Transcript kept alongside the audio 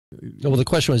Well, the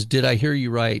question was, did I hear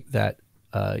you right that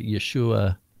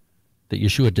Yeshua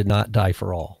did not die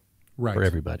for all, right, for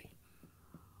everybody?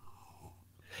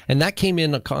 And that came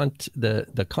in the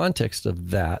context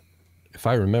of that, if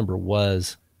I remember,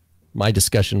 was my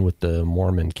discussion with the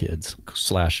Mormon kids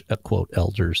 / quote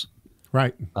elders,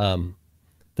 right?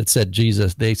 That said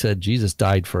they said Jesus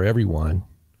died for everyone,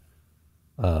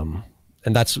 and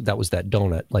that was that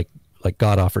donut, like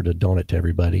God offered a donut to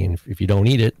everybody, and if you don't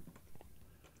eat it,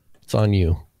 it's on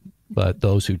you. But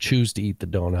those who choose to eat the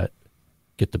donut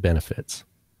get the benefits.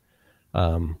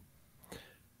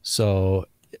 So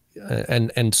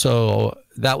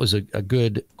that was a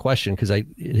good question, because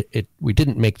we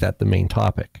didn't make that the main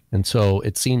topic, and so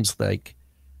it seems like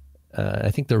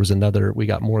I think there was we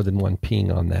got more than one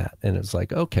ping on that, and it's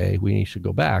like, okay, we should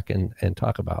go back and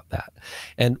talk about that.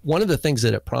 And one of the things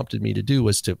that it prompted me to do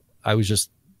was I was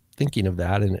just thinking of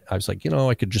that, and I was like,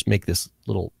 I could just make this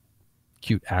little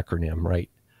cute acronym, right?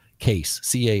 CASE,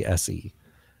 C-A-S-E.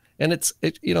 And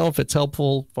if it's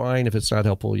helpful, fine. If it's not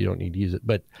helpful, you don't need to use it.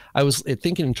 But I was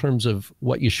thinking in terms of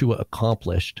what Yeshua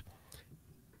accomplished.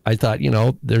 I thought,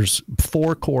 there's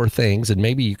 4 core things, and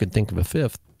maybe you could think of a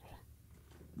 5th.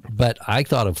 But I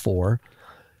thought of 4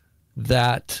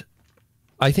 that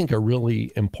I think are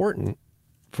really important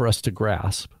for us to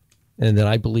grasp, and that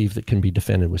I believe that can be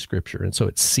defended with Scripture. And so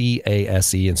it's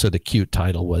C-A-S-E. And so the cute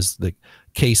title was the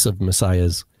Case of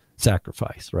Messiah's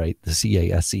Sacrifice, right? The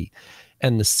C-A-S-E.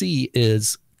 And the C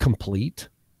is complete.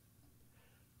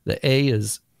 The A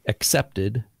is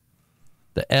accepted.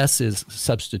 The S is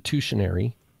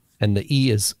substitutionary. And the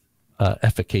E is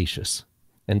efficacious.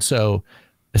 And so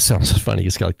it sounds funny.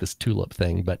 It's got like this tulip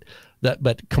thing, but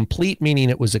complete, meaning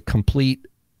it was a complete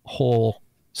whole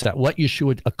set. What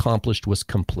Yeshua accomplished was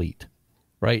complete,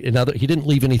 right? He didn't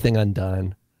leave anything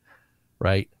undone,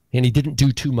 right? And he didn't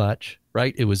do too much,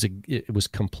 right? It was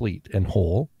complete and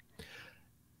whole.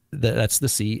 That's the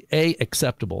C. A,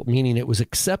 acceptable, meaning it was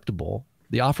acceptable.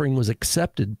 The offering was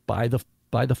accepted by the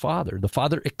Father. The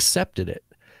Father accepted it.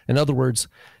 In other words,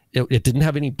 it didn't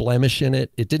have any blemish in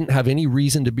it. It didn't have any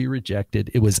reason to be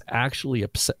rejected. It was actually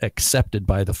accepted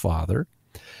by the Father.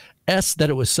 S, that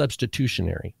it was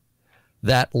substitutionary.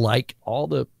 That, like all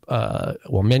the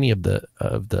many of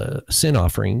the sin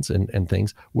offerings and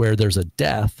things where there's a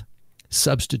death,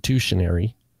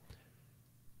 substitutionary,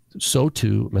 so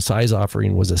too Messiah's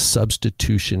offering was a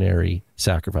substitutionary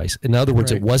sacrifice. In other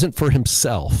words, It wasn't for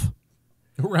himself.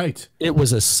 Right. It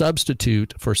was a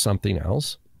substitute for something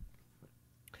else.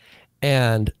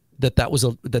 And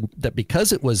that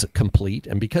because it was complete,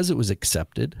 and because it was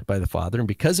accepted by the Father, and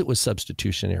because it was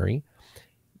substitutionary,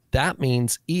 that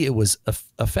means it was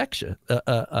effective,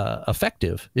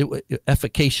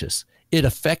 efficacious. It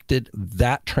affected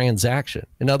that transaction.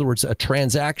 In other words, a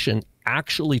transaction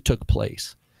actually took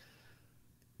place.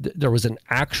 There was an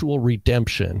actual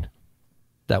redemption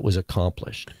that was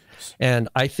accomplished. And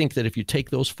I think that if you take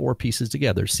those 4 pieces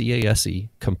together, C-A-S-E,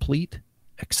 complete,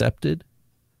 accepted,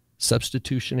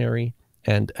 substitutionary,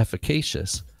 and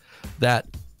efficacious, that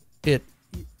it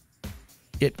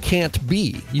can't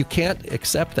be. You can't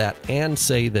accept that and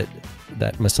say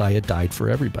that Messiah died for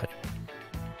everybody.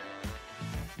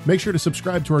 Make sure to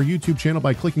subscribe to our YouTube channel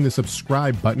by clicking the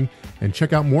subscribe button, and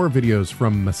check out more videos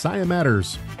from Messiah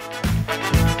Matters.